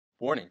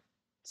Warning,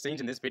 scenes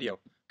in this video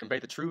convey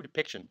the true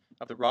depiction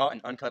of the raw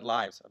and uncut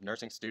lives of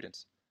nursing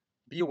students.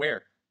 Be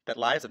aware that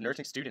lives of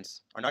nursing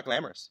students are not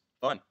glamorous,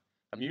 fun,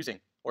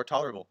 amusing, or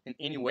tolerable in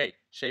any way,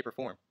 shape, or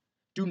form.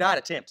 Do not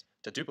attempt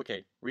to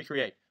duplicate,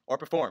 recreate, or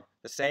perform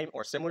the same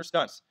or similar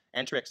stunts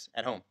and tricks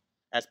at home,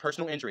 as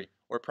personal injury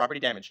or property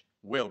damage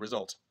will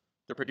result.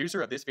 The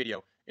producer of this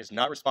video is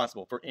not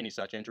responsible for any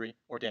such injury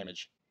or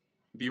damage.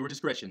 Viewer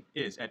discretion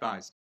is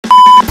advised.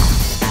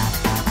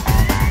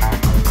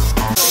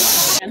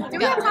 Do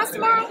we have class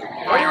tomorrow?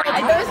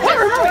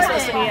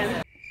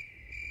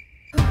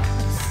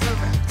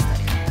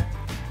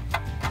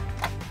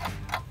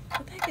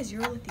 What the heck is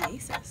your with the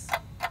aces?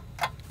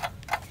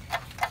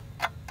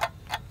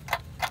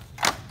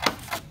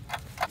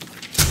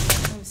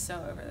 I'm so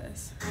over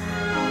this.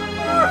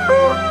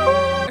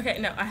 Okay,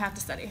 no, I have to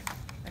study.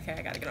 Okay,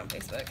 I gotta get on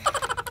Facebook.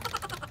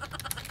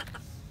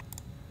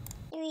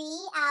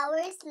 3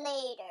 hours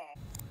later.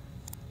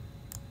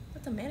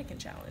 What's a mannequin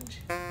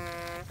challenge?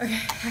 Okay,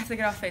 I have to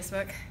get off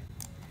Facebook.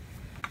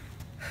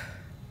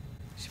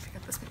 Should pick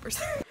up those papers.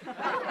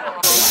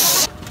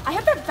 I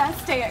had the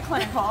best day at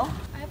clinical.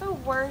 I had the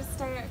worst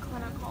day at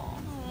clinical.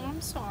 Oh, I'm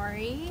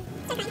sorry.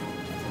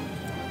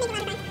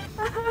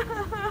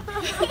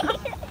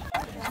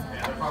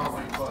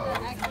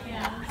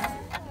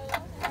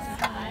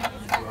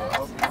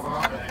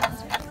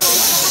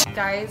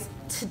 Guys,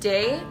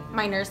 today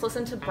my nurse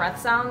listened to breath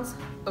sounds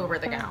over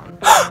the gown.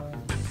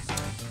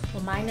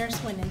 Well, my nurse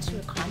went into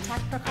a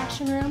contact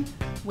precaution room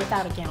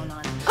without a gown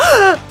on.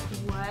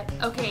 What?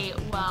 Okay,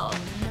 well, I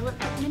know what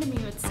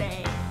Minami would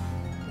say.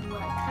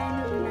 What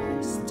kind of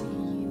nurse do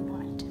you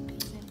want to be?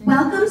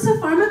 Welcome to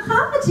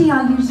Pharmacology,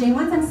 all you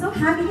J1s. I'm so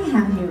happy to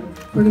have you.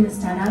 We're going to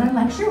start out our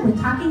lecture with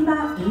talking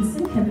about ACE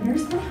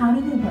inhibitors and how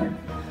do they work.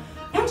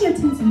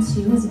 Angiotensin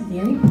II is a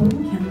very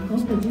potent chemical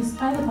produced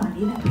by the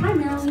body that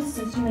primarily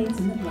circulates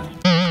in the blood.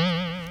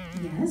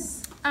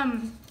 Yes?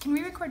 Can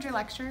we record your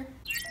lecture?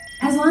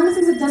 As long as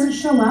it doesn't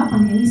show up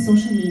on any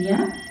social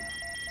media.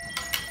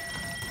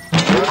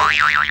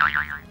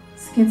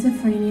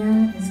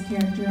 Schizophrenia is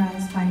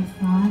characterized by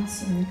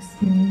thoughts or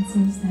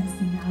experiences that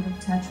seem out of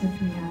touch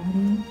with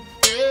reality,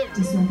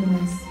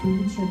 disorganized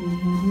speech or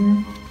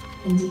behavior,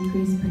 and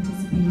decreased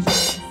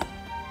participation.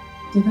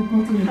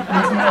 Difficulty with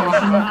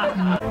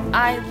concentration.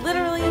 I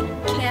literally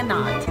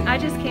cannot. I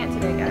just can't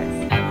today,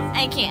 guys.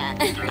 I can't.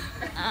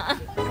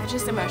 I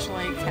just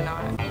emotionally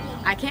cannot.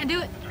 I can't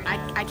do it.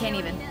 I can't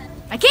even.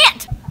 I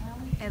can't!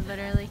 I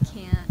literally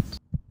can't.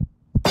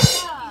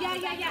 Yeah.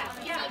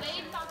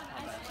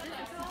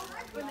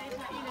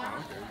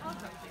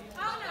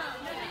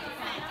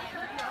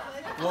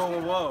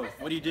 Whoa.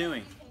 What are you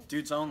doing?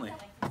 Dudes only.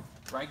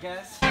 Right,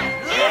 guys?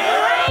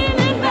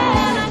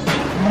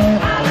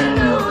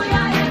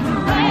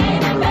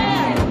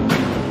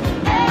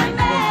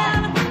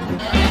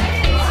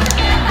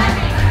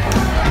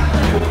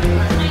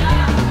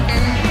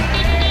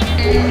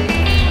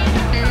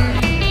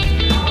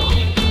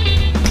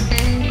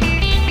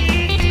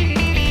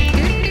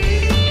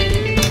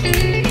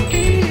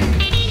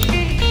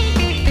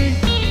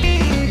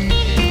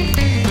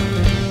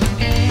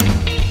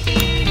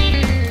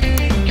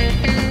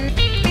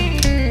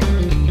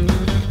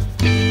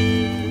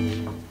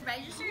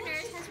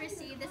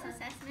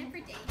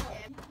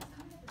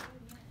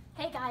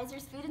 Hey guys,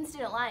 there's food in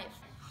student life.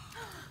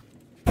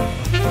 The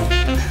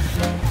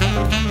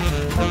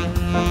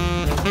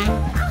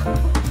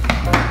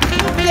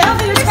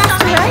elevator's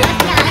faster, right?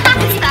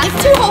 Yeah, It's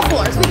 2 whole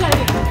floors. We gotta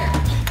get from here.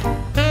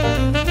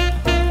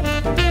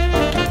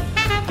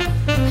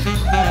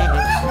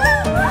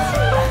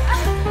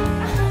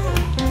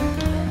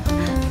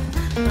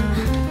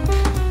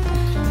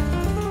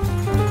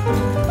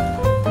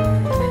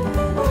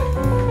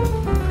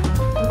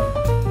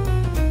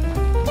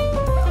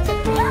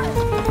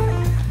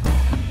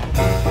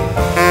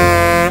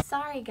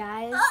 Sorry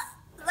guys.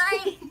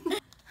 Sorry.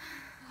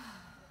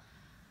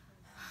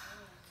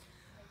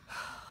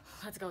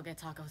 Let's go get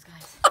tacos,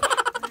 guys.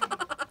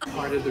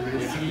 Part of the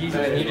receipt,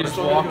 and you just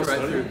walk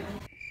right through.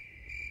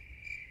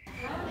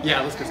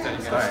 Yeah, let's go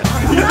study, guys.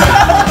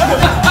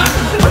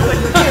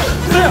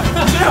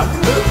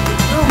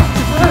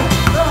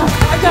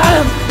 I got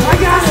him!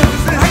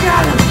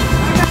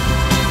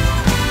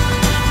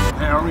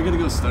 Hey, aren't we gonna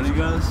go study,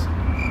 guys?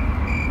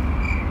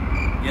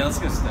 Yeah, let's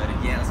go study.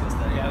 Yeah, let's go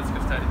study.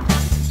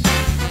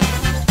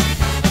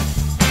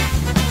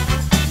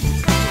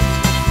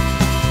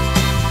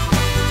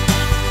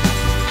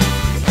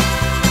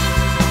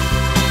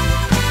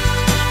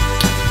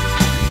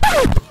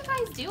 What are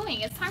you guys doing?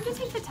 It's time to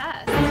take the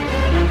test.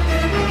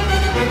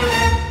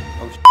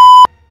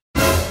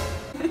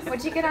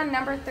 What'd you get on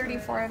number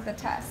 34 of the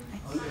test?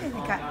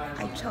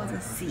 I chose a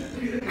C.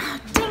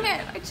 Dang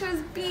it, I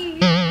chose B.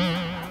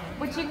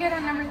 What'd you get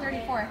on number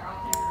 34?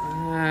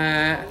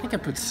 I think I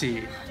put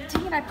C.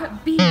 Dang it, I put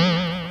B.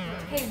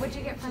 Hey, what'd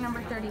you get for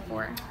number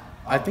 34?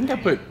 I think I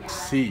put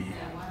C.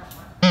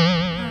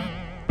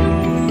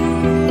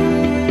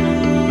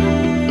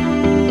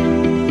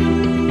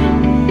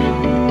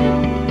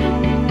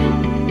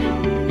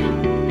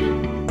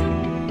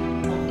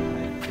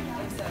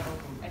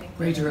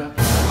 Grades are up.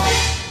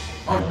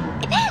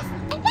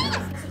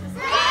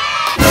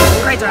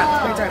 Grades are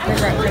up. Grades are up.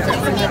 Grades are up. Grades are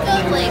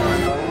up. Grades are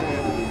up.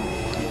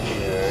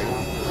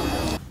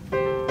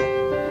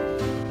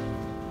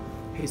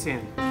 Hey Sam,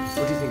 what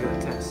do you think of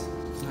the test?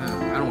 I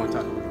don't want to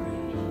talk about it.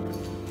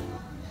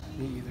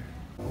 Me either.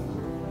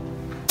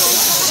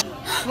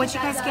 What'd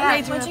you guys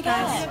get? What'd you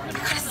get?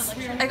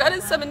 I got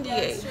a 78.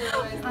 It's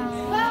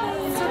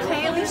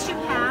okay. At least you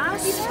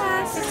passed.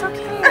 It's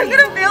okay. I'm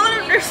gonna fail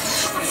in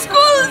nursing school.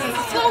 This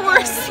is the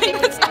worst thing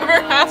that's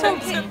ever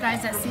happened to me.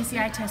 Guys, that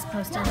CCI test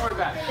posted.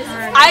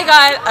 I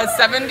got a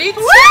 72.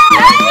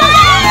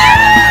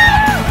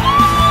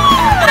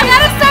 I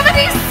got a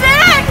 76.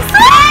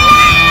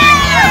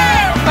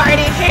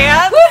 Party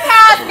hands. Who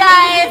passed,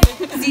 guys?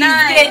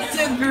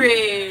 9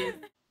 degrees.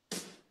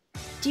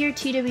 Dear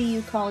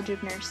TWU College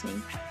of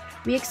Nursing,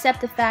 we accept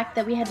the fact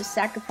that we had to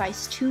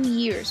sacrifice 2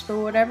 years for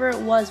whatever it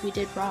was we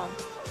did wrong.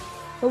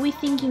 But we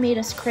think you made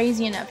us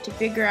crazy enough to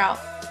figure out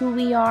who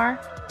we are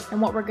and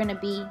what we're gonna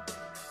be.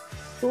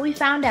 What we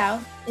found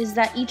out is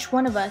that each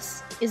one of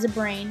us is a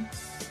brain,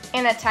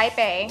 And a type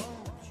A.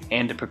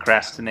 And a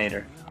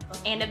procrastinator.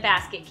 And a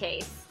basket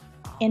case.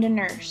 and a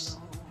nurse.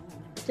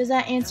 Does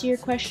that answer your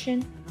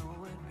question?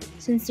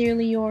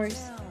 Sincerely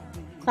yours,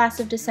 Class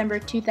of December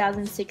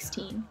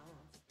 2016.